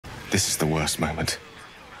This is the worst moment.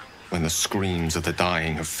 When the screams of the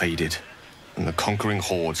dying have faded, and the conquering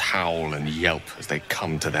hordes howl and yelp as they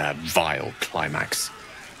come to their vile climax.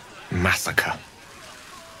 Massacre.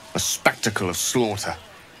 A spectacle of slaughter.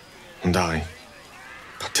 And I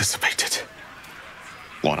participated.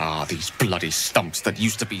 What are these bloody stumps that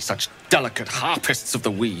used to be such delicate harpists of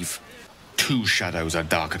the weave? Two shadows are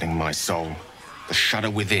darkening my soul. The shadow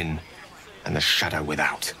within, and the shadow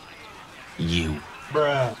without. You.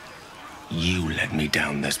 Bruh. You led me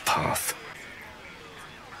down this path.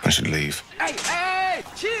 I should leave. Hey, hey,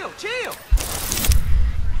 chill, chill.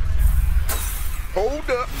 Hold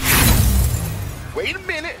up. Wait a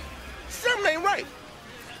minute. Something ain't right.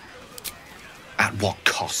 At what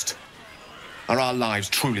cost? Are our lives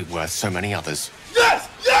truly worth so many others? Yes!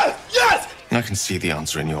 Yes! Yes! I can see the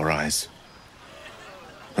answer in your eyes.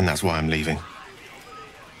 And that's why I'm leaving.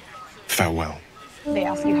 Farewell. They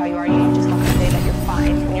ask you how you are, you just have to say that you're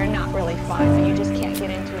fine when you're not really fine, but you just can't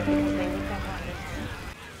get into it because they would never understand.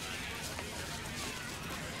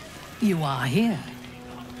 You are here.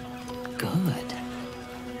 Good.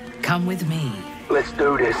 Come with me. Let's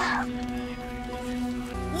do this.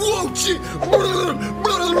 Whoa, shit!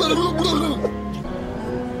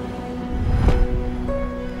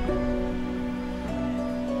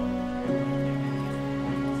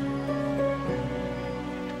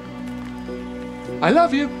 I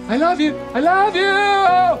love you. I love you. I love you.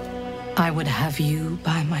 I would have you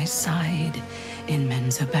by my side in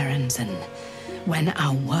Mensa Berensen when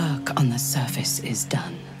our work on the surface is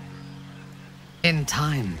done. In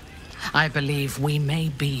time, I believe we may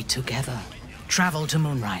be together. Travel to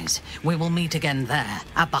Moonrise. We will meet again there,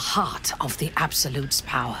 at the heart of the Absolute's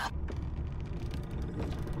power.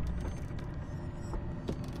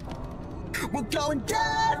 We're going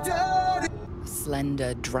down.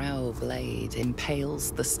 Slender drow blade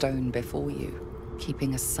impales the stone before you,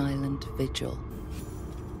 keeping a silent vigil.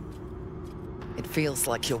 It feels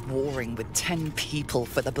like you're warring with 10 people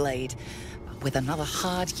for the blade, but with another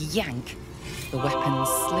hard yank, the weapon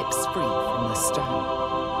slips free from the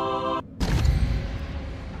stone.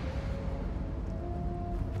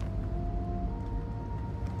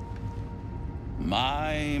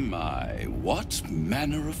 My, what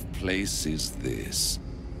manner of place is this?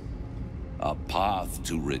 A path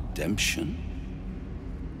to redemption?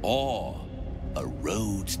 Or a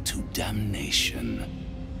road to damnation?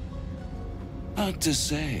 Hard to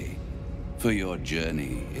say, for your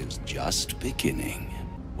journey is just beginning.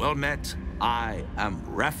 Well met, I am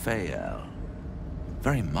Raphael.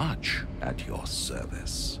 Very much at your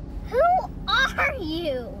service. Who are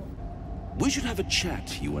you? We should have a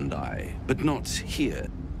chat, you and I, but not here.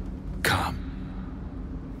 Come.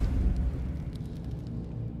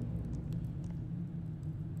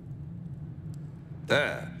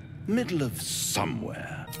 There, middle of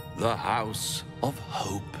somewhere, the House of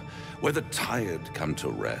Hope, where the tired come to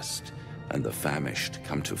rest and the famished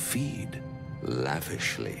come to feed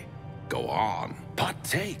lavishly. Go on,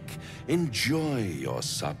 partake, enjoy your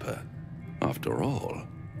supper. After all,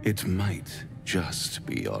 it might just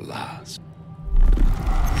be your last.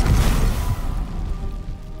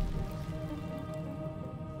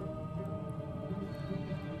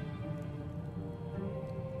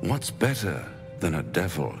 What's better than a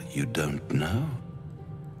devil you don't know?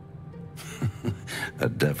 A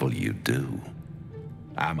devil you do.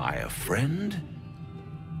 Am I a friend?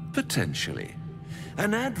 Potentially.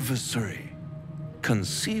 An adversary?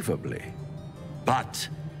 Conceivably. But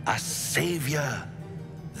a savior?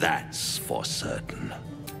 That's for certain.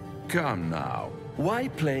 Come now, why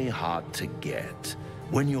play hard to get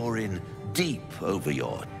when you're in deep over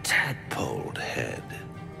your tadpoled head?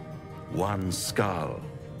 One skull,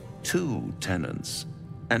 2 tenants,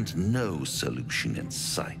 and no solution in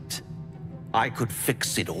sight. I could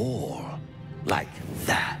fix it all, like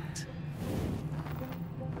that.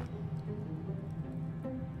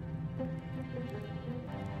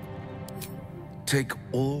 Take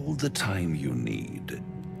all the time you need,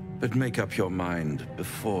 but make up your mind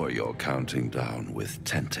before you're counting down with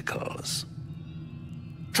tentacles.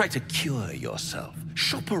 Try to cure yourself,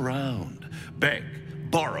 shop around, beg,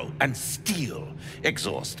 borrow, and steal.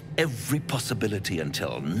 Exhaust every possibility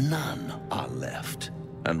until none are left.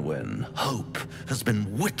 And when hope has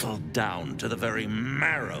been whittled down to the very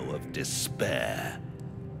marrow of despair,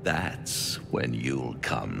 that's when you'll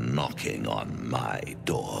come knocking on my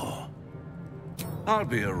door. I'll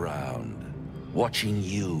be around, watching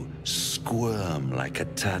you squirm like a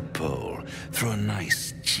tadpole through a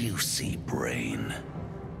nice, juicy brain.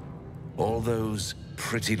 All those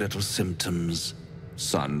pretty little symptoms,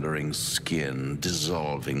 sundering skin,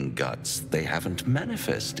 dissolving guts, they haven't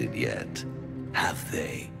manifested yet, have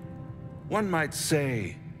they? One might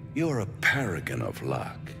say you're a paragon of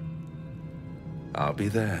luck. I'll be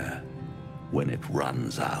there when it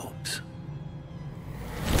runs out.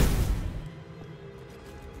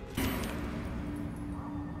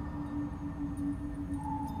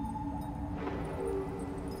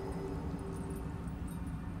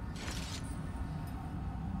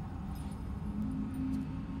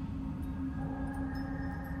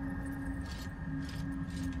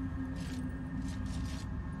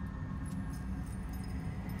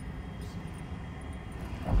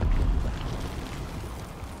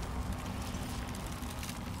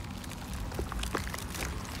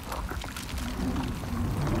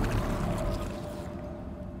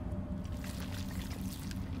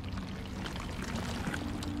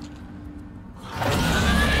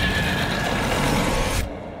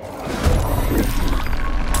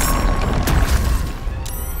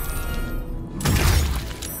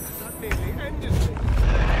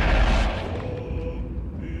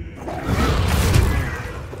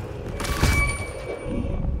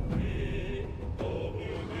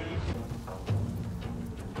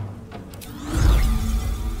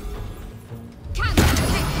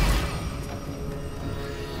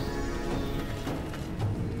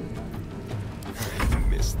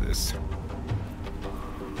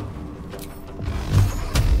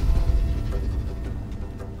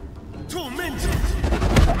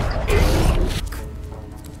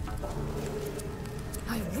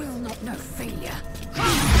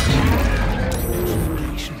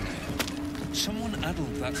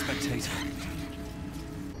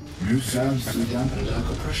 Sounds to the dampened like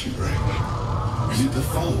oppression break. Is it the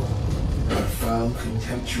foe? That foul,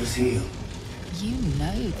 contemptuous heel? You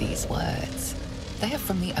know these words. They are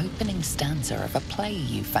from the opening stanza of a play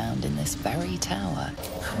you found in this very tower.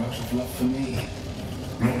 Come out of love for me,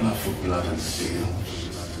 not love for blood and steel.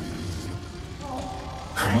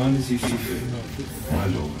 Command as you see fit, my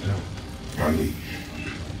lord, my liege.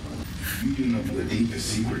 You do not the deepest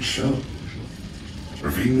secret show.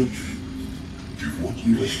 Reveal the truth. Do what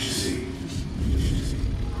you wish to see.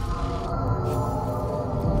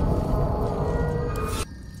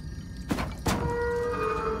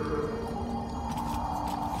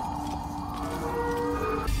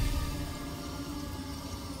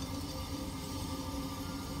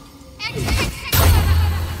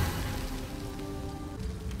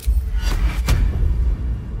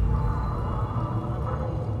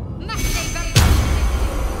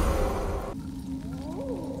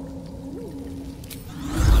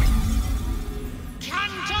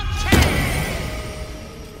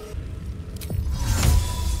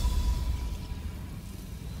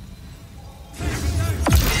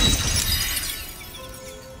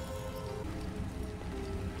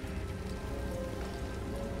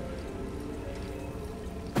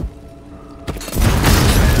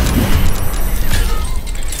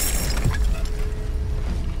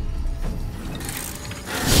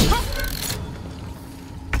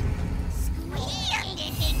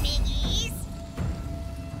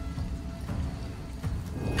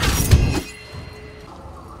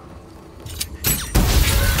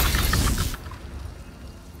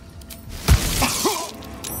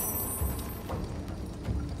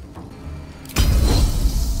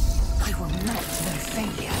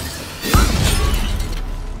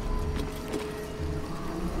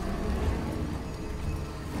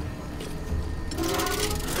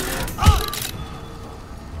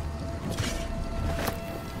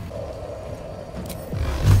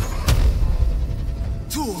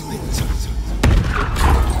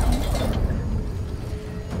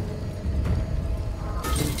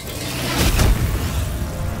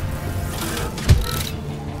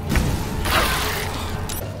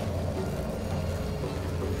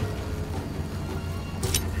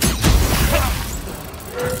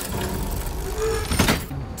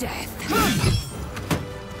 Death.